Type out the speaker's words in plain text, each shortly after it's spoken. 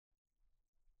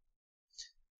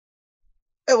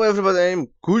Hello everybody, I'm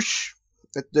Kush,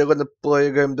 and they're gonna play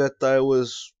a game that I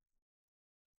was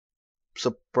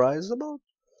surprised about.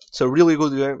 It's a really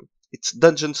good game. It's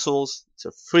Dungeon Souls. It's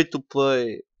a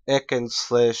free-to-play hack and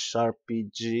slash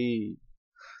RPG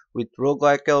with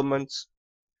roguelike elements.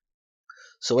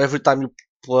 So every time you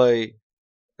play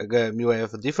a game, you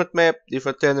have a different map,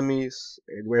 different enemies,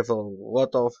 and we have a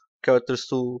lot of characters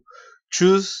to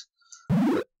choose.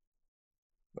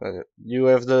 You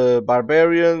have the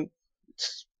barbarian.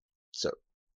 It's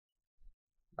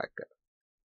like a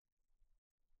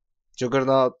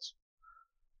juggernaut.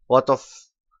 Lot of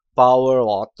power,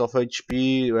 lot of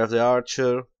HP. You have the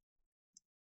archer,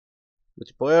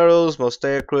 multiple arrows, most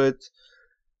accurate.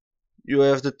 You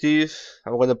have the thief.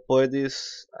 I'm gonna play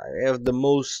this. I have the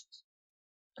most.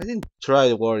 I didn't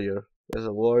try warrior. There's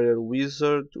a warrior,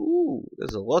 wizard. Ooh,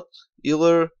 there's a lot.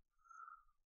 Healer.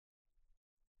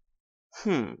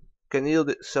 Can heal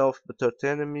itself but hurt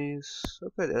enemies.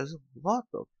 Okay, there's a lot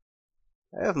of.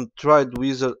 I haven't tried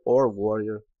wizard or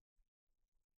warrior.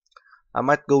 I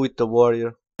might go with the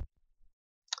warrior.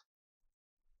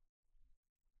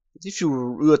 If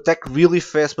you attack really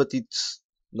fast, but it's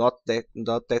not that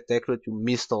accurate, you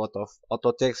missed a lot of auto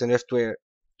attacks, and you have to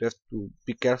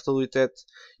be careful with that.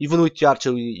 Even with the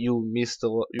archer, you miss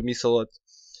a lot.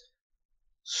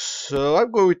 So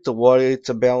I'm going with the warrior. It's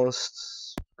a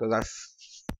balanced because I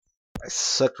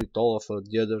suck with all of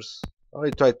the others. I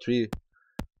only tried 3.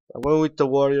 I'm going with the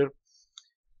warrior.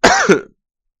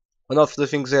 One of the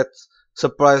things that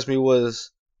surprised me was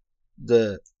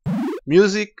the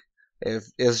music.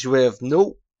 As you have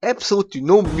absolutely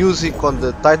no music on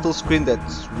the title screen.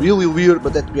 That's really weird,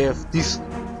 but that we have this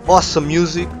awesome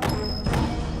music.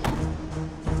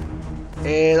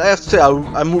 And I have to say,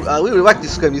 I really like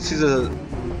this game.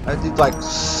 I did like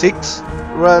 6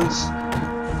 runs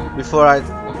before I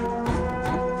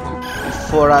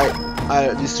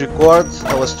this record.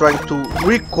 I was trying to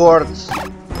record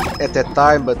at that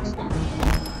time, but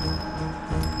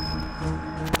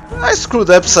I screwed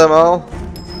up somehow.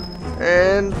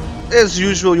 And as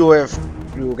usual, you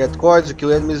get coins, you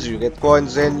kill enemies, you get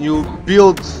coins, and you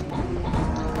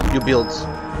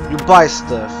buy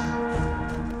stuff.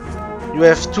 You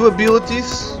have 2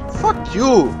 abilities. Fuck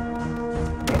you.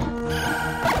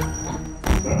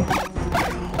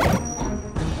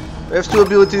 You have 2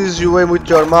 abilities. You aim with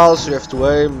your mouse. You have to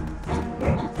aim.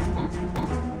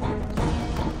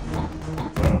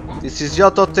 This is the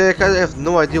auto attack. I have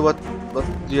no idea what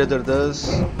the other does.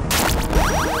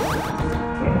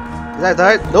 Did I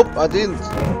die? Nope, I didn't.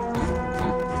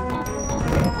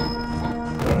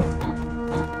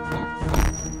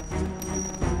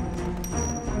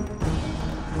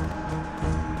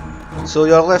 So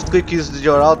your left click is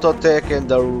your auto attack and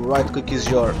the right click is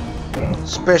your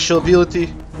special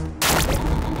ability.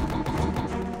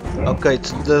 Okay,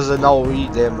 it does an AoE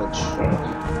damage.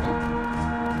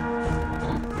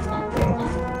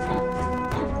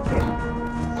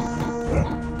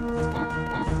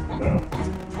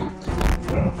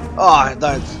 Oh, I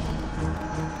died.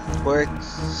 Wait,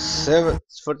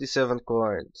 47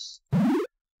 coins.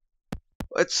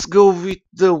 Let's go with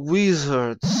the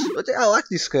wizards. But I like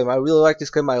this game. I really like this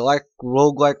game. I like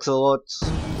roguelikes a lot.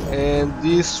 And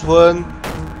this one,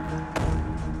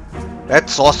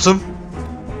 that's awesome.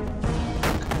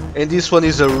 And this one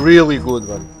is a really good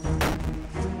one.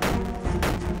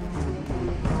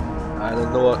 I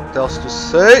don't know what else to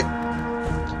say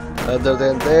other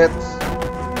than that.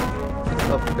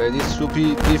 Okay, this will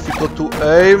be difficult to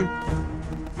aim.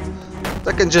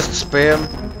 I can just spam.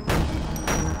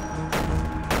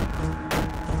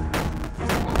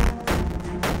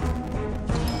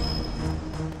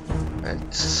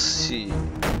 Let's see.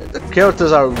 The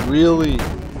characters are really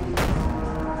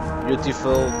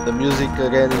beautiful. The music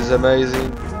again is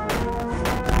amazing.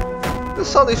 The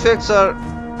sound effects are,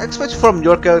 especially from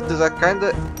your characters, are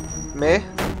kinda meh.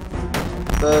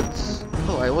 But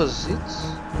oh, I was it.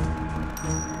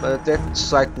 But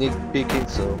that's like nitpicking,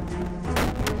 so.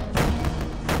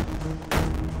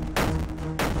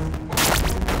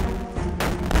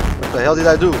 What the hell did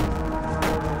I do?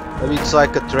 Maybe it's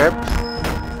like a trap.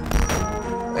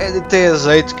 And it has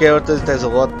 8 characters, there's a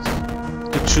lot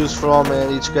to choose from,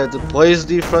 and each character plays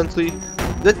differently.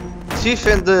 The thief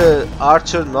and the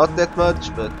archer not that much,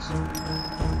 but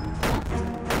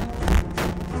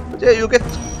yeah, you get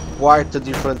quite a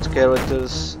different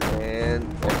characters. And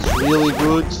it's really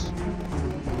good.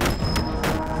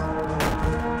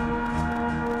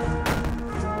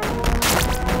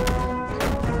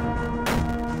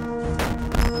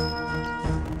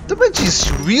 The bench is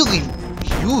really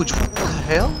huge. What the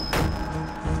hell?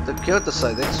 The character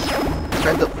side, that's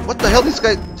kind of. What the hell? This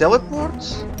guy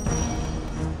teleports?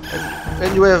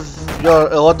 And you have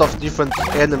a lot of different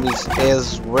enemies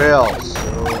as well,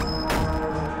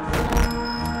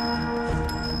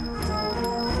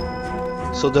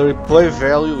 so the replay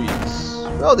value is,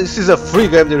 well, this is a free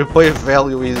game, the replay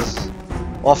value is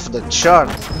off the chart.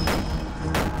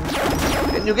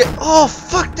 And you get, oh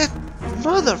fuck that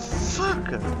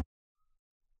motherfucker!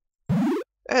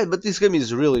 But this game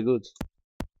is really good.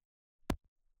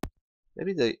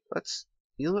 Maybe what's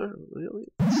healer? Really?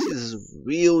 This is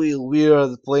really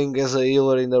weird playing as a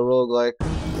healer in a roguelike.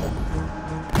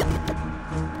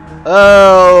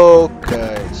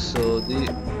 Okay, so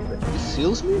this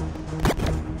heals me?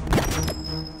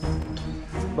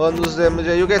 Bonus damage,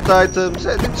 yeah, you get items,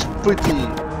 and it's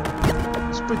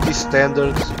pretty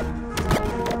standard.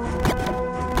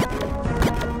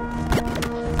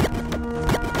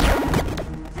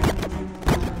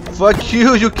 Fuck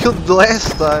you, you killed the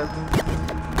last time.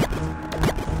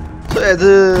 So yeah,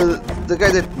 the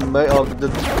guy that made, or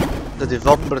the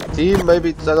developer team,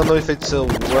 maybe I don't know if it's a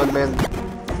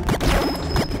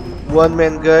one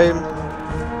man game,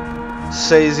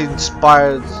 says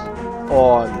inspired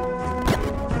on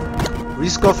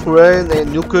Risk of Rain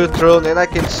and Nuclear Throne, and I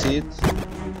can see it.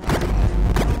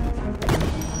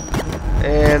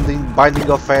 And in Binding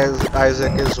of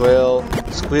Isaac as well,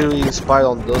 it's clearly inspired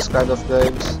on those kind of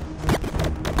games.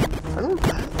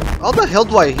 How the hell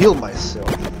do I heal myself?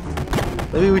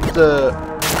 Maybe with the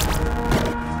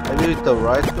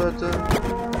right button.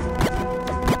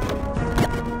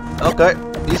 Okay,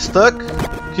 he's stuck.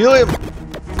 Kill him.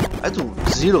 I do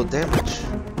 0 damage.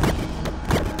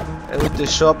 And with the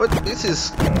shot, but this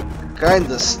is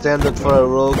kinda standard for a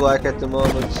roguelike at the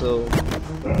moment, so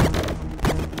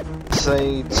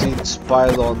saying it's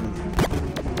inspired on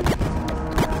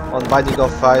Binding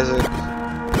of Isaac.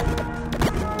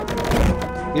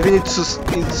 Even it's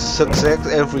success,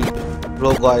 every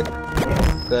roguelike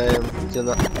game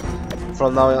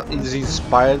from now on is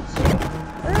inspired.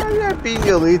 Yeah, being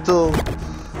a little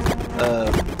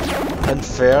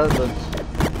unfair, but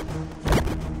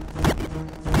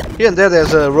here and there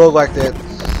there's a roguelike that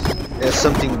has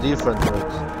something different. But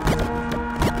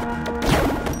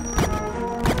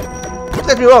don't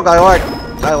get me wrong, I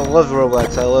love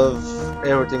roguelikes, I love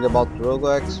everything about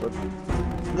roguelikes, but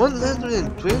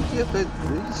 120, but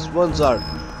these ones are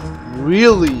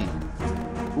really,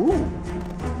 ooh,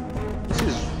 this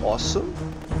is awesome.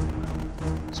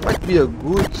 This might be a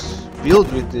good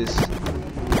build with this.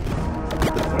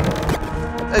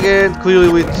 Again, clearly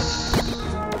with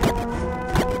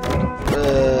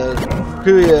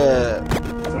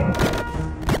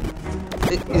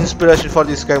inspiration for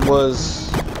this game was,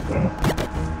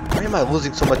 why am I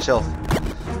losing so much health?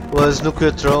 Was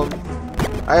Nuclear Throne.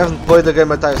 I haven't played the game,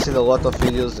 but I've seen a lot of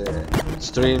videos and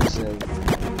streams, and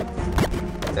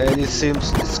it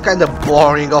seems it's kind of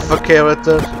boring of a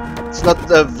character. It's not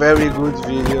a very good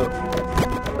video.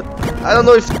 But I don't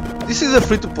know if this is a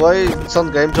free to play. It's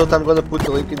on GameJolt. I'm gonna put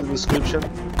the link in the description.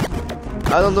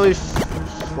 I don't know if,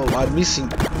 well, I'm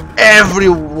missing every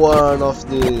one of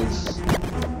these.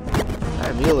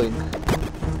 I'm healing.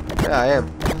 Yeah, I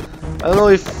am. I don't know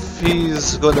if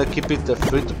he's gonna keep it a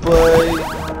free to play.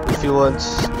 If he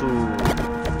wants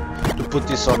to put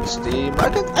this on Steam, I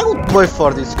would play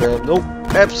for this game. No,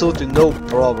 absolutely no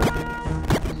problem.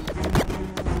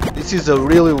 This is a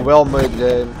really well made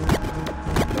game,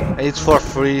 and it's for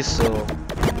free, so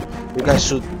you guys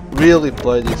should really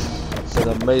play this. It's an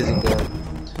amazing game.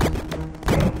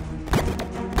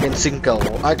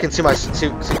 I can see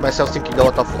myself thinking a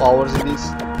lot of hours in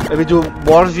this. Maybe do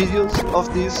more videos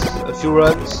of this, a few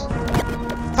runs.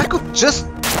 If I could just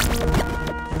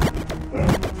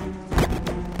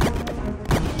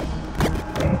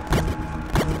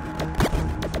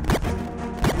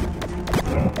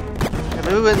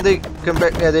maybe when they come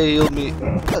back, yeah, they heal me.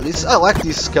 I like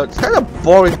this scout. It's kind of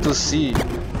boring to see.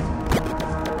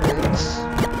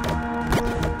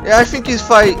 Yeah, I think if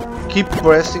I keep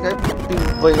pressing, I've been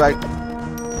playing like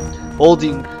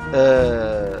holding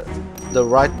the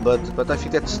right button, but I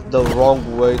think that's the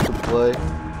wrong way to play.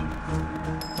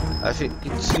 I think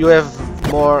you have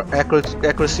more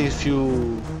accuracy if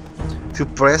you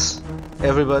press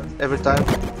every time.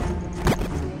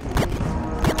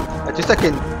 At least I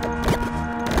can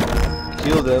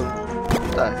kill them.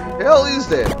 What the hell is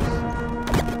that?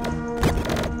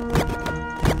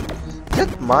 Is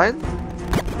that mine?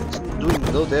 It's doing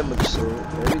no damage, so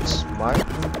maybe it's mine.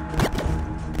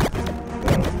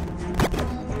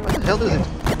 What the hell does it?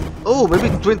 Oh, maybe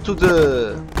it went to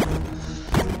the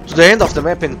end of the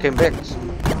map and came back.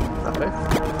 Okay.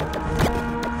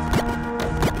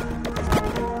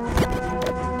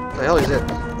 What the hell is that?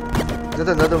 Is that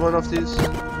another one of these?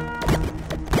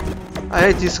 I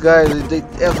hate these guys, they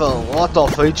have a lot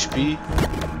of HP.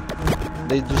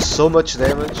 They do so much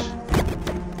damage.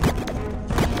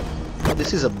 Oh,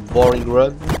 this is a boring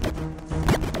run.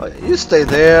 Oh, you stay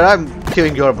there, I'm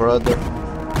killing your brother.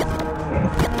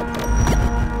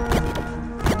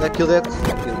 Did I kill that?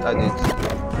 I did.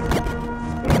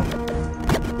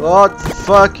 God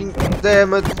fucking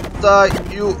damn it, die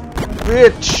you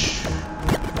bitch!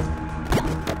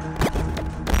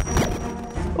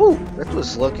 Oh, that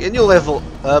was lucky. And you level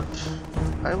up.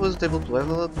 I wasn't able to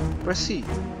level up. Press C.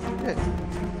 Yeah.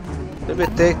 Maybe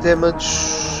attack damage,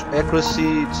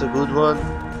 accuracy, it's a good one.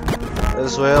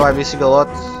 As well, I'm missing a lot.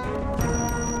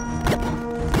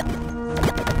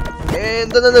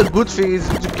 And another good thing is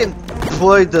you can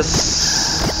play the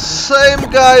same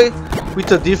guy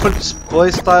with a different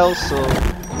playstyle, so...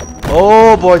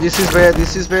 Oh boy, this is bad,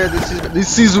 this is bad,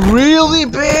 this is really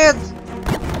bad!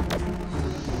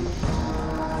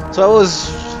 So I was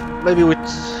maybe with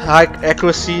high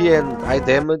accuracy and high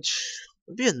damage.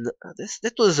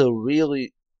 That was a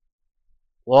really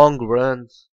long run.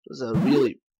 It was a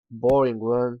really boring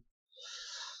run.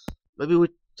 Maybe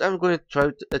I'm going to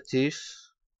try a thief.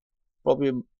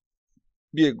 Probably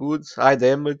be a good high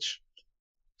damage,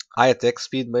 high attack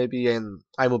speed maybe, and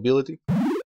high mobility.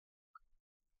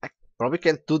 I probably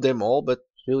can't do them all, but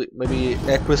really maybe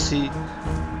accuracy.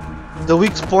 The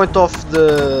weak point of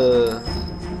the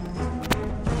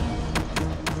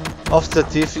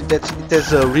thief is that it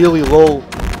has a really low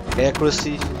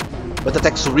accuracy, but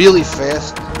attacks really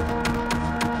fast.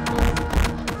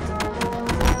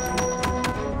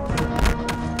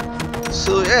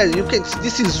 So yeah, you can.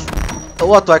 This is a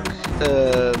lot like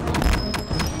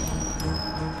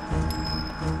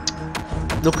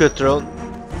Nuclear Throne.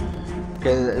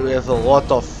 We have a lot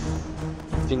of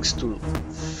things to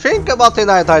think about,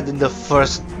 and I died in the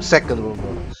second room.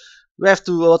 You have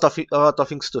a lot of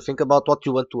things to think about. What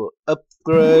you want to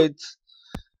upgrade.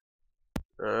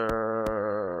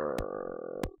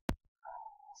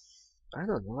 I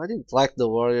don't know. I didn't like the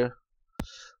warrior.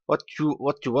 What you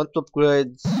want to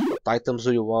upgrade? What items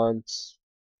do you want?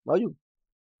 Well, you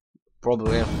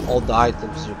probably have all the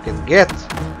items you can get.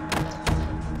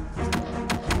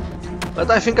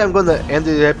 But I think I'm gonna end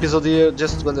the episode here.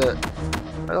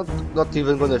 I'm not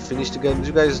even gonna finish the game.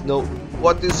 You guys know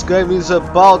what this game is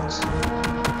about.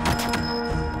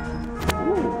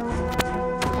 Ooh.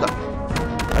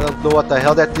 I don't know what the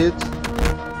hell that did.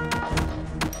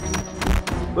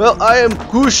 Well, I am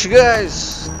Kush,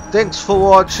 guys. Thanks for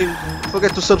watching. Don't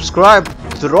forget to subscribe,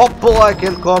 drop a like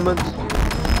and comment.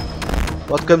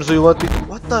 What games do you want me to...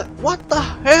 What the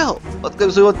hell? What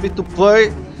games do you want me to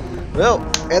play? Well,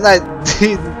 and I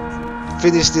did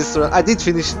finish this run. I did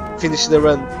finish the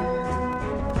run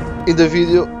in the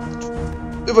video.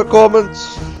 Leave a comment,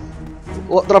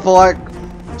 drop a like,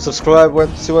 subscribe when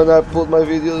I upload my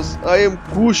videos. I am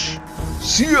Kush.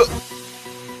 See ya!